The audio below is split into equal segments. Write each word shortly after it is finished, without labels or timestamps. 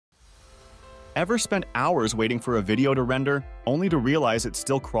Ever spent hours waiting for a video to render, only to realize it's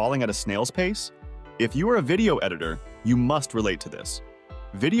still crawling at a snail's pace? If you are a video editor, you must relate to this.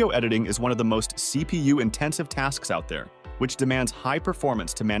 Video editing is one of the most CPU-intensive tasks out there, which demands high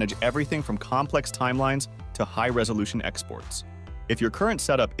performance to manage everything from complex timelines to high-resolution exports. If your current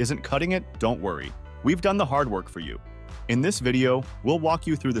setup isn't cutting it, don't worry. We've done the hard work for you. In this video, we'll walk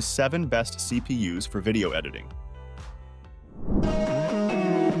you through the 7 best CPUs for video editing.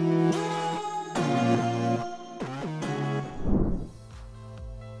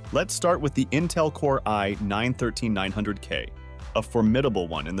 Let's start with the Intel Core i9-13900K, a formidable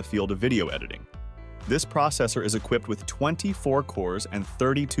one in the field of video editing. This processor is equipped with 24 cores and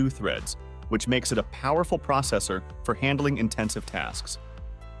 32 threads, which makes it a powerful processor for handling intensive tasks.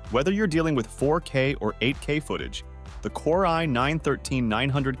 Whether you're dealing with 4K or 8K footage, the Core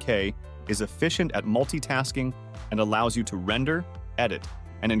i9-13900K is efficient at multitasking and allows you to render, edit,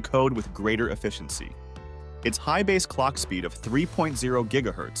 and encode with greater efficiency. Its high base clock speed of 3.0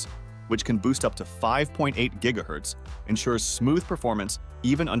 GHz, which can boost up to 5.8 GHz, ensures smooth performance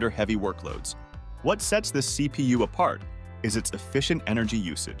even under heavy workloads. What sets this CPU apart is its efficient energy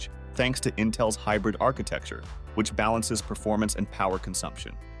usage, thanks to Intel's hybrid architecture, which balances performance and power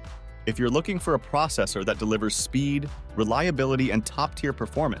consumption. If you're looking for a processor that delivers speed, reliability, and top-tier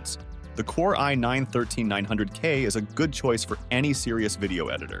performance, the Core i9-13900K is a good choice for any serious video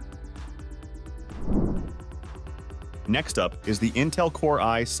editor. Next up is the Intel Core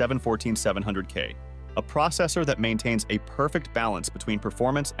i7-14700K, a processor that maintains a perfect balance between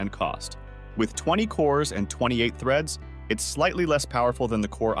performance and cost. With 20 cores and 28 threads, it's slightly less powerful than the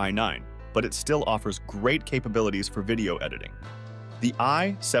Core i9, but it still offers great capabilities for video editing. The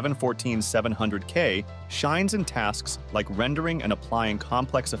i7-14700K shines in tasks like rendering and applying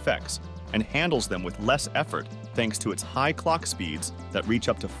complex effects, and handles them with less effort thanks to its high clock speeds that reach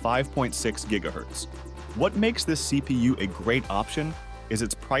up to 5.6 GHz. What makes this CPU a great option is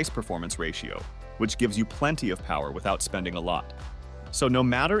its price-performance ratio, which gives you plenty of power without spending a lot. So no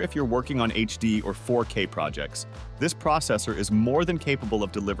matter if you're working on HD or 4K projects, this processor is more than capable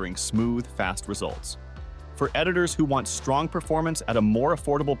of delivering smooth, fast results. For editors who want strong performance at a more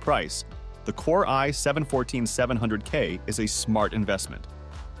affordable price, the Core i7-14700K is a smart investment.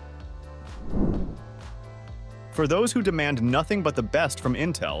 For those who demand nothing but the best from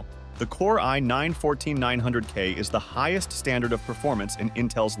Intel, the Core i9-14900K is the highest standard of performance in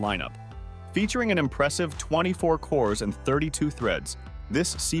Intel's lineup. Featuring an impressive 24 cores and 32 threads,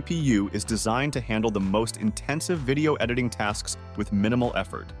 this CPU is designed to handle the most intensive video editing tasks with minimal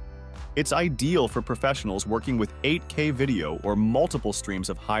effort. It's ideal for professionals working with 8K video or multiple streams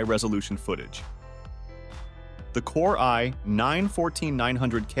of high-resolution footage. The Core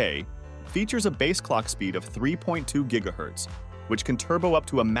i9-14900K features a base clock speed of 3.2 GHz, which can turbo up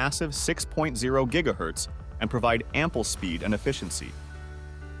to a massive 6.0 GHz and provide ample speed and efficiency.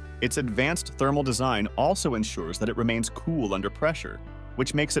 Its advanced thermal design also ensures that it remains cool under pressure,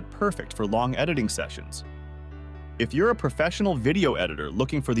 which makes it perfect for long editing sessions. If you're a professional video editor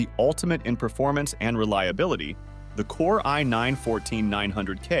looking for the ultimate in performance and reliability, the Core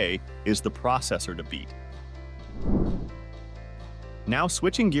i9-14900K is the processor to beat. Now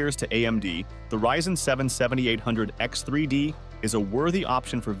switching gears to AMD, the Ryzen 7 7800X3D is a worthy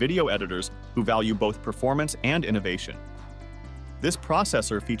option for video editors who value both performance and innovation. This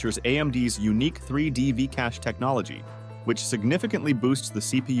processor features AMD's unique 3D V-Cache technology, which significantly boosts the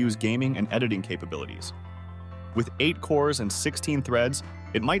CPU's gaming and editing capabilities. With 8 cores and 16 threads,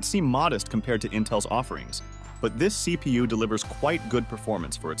 it might seem modest compared to Intel's offerings, but this CPU delivers quite good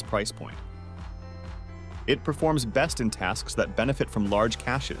performance for its price point. It performs best in tasks that benefit from large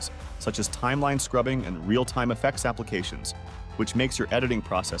caches, such as timeline scrubbing and real-time effects applications, which makes your editing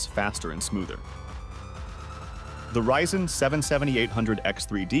process faster and smoother. The Ryzen 7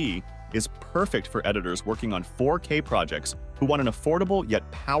 7800X3D is perfect for editors working on 4K projects who want an affordable yet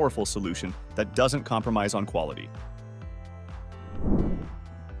powerful solution that doesn't compromise on quality.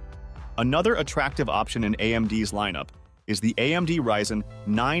 Another attractive option in AMD's lineup is the AMD Ryzen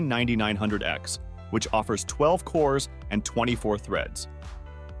 9 9900X, which offers 12 cores and 24 threads.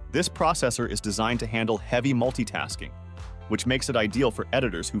 This processor is designed to handle heavy multitasking, which makes it ideal for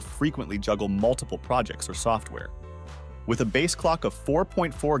editors who frequently juggle multiple projects or software. With a base clock of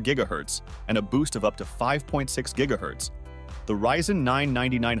 4.4 GHz and a boost of up to 5.6 GHz, the Ryzen 9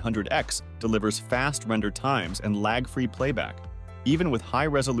 9900X delivers fast render times and lag-free playback, even with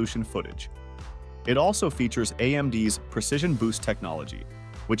high-resolution footage. It also features AMD's Precision Boost technology,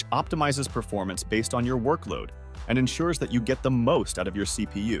 which optimizes performance based on your workload and ensures that you get the most out of your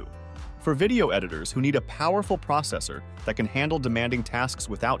CPU. For video editors who need a powerful processor that can handle demanding tasks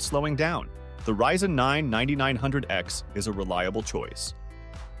without slowing down, the Ryzen 9 9900X is a reliable choice.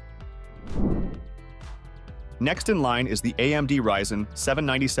 Next in line is the AMD Ryzen 7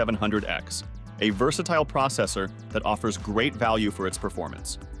 9700X, a versatile processor that offers great value for its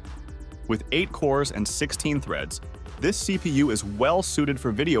performance. With 8 cores and 16 threads, this CPU is well suited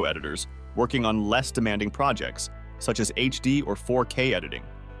for video editors working on less demanding projects, such as HD or 4K editing.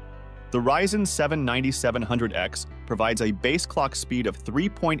 The Ryzen 7 9700X provides a base clock speed of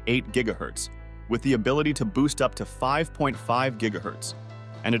 3.8 GHz, with the ability to boost up to 5.5 GHz,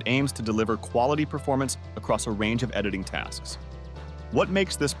 and it aims to deliver quality performance across a range of editing tasks. What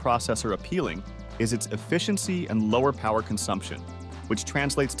makes this processor appealing is its efficiency and lower power consumption, which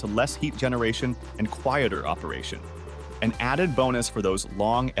translates to less heat generation and quieter operation, an added bonus for those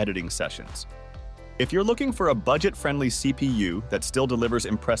long editing sessions. If you're looking for a budget-friendly CPU that still delivers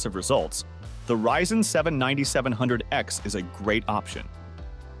impressive results, the Ryzen 7 9700X is a great option.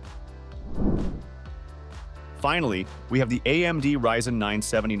 Finally, we have the AMD Ryzen 9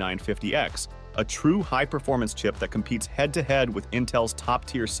 7950X, a true high-performance chip that competes head-to-head with Intel's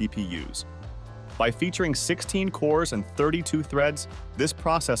top-tier CPUs. By featuring 16 cores and 32 threads, this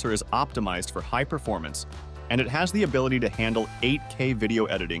processor is optimized for high performance, and it has the ability to handle 8K video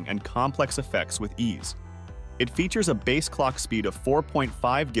editing and complex effects with ease. It features a base clock speed of 4.5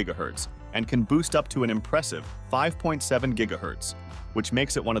 GHz and can boost up to an impressive 5.7 GHz, which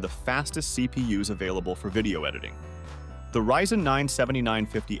makes it one of the fastest CPUs available for video editing. The Ryzen 9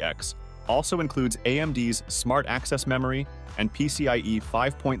 7950X also includes AMD's Smart Access Memory and PCIe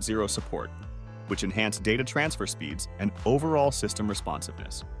 5.0 support, which enhance data transfer speeds and overall system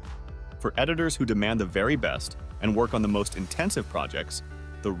responsiveness. For editors who demand the very best and work on the most intensive projects,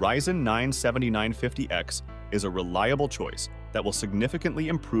 the Ryzen 9 7950X is a reliable choice that will significantly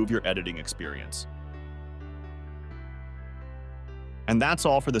improve your editing experience. And that's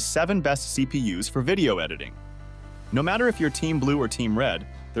all for the 7 best CPUs for video editing. No matter if you're Team Blue or Team Red,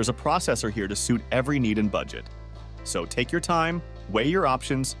 there's a processor here to suit every need and budget. So take your time, weigh your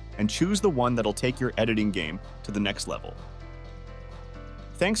options, and choose the one that'll take your editing game to the next level.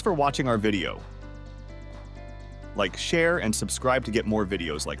 Thanks for watching our video. Like, share, and subscribe to get more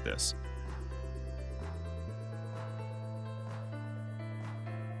videos like this.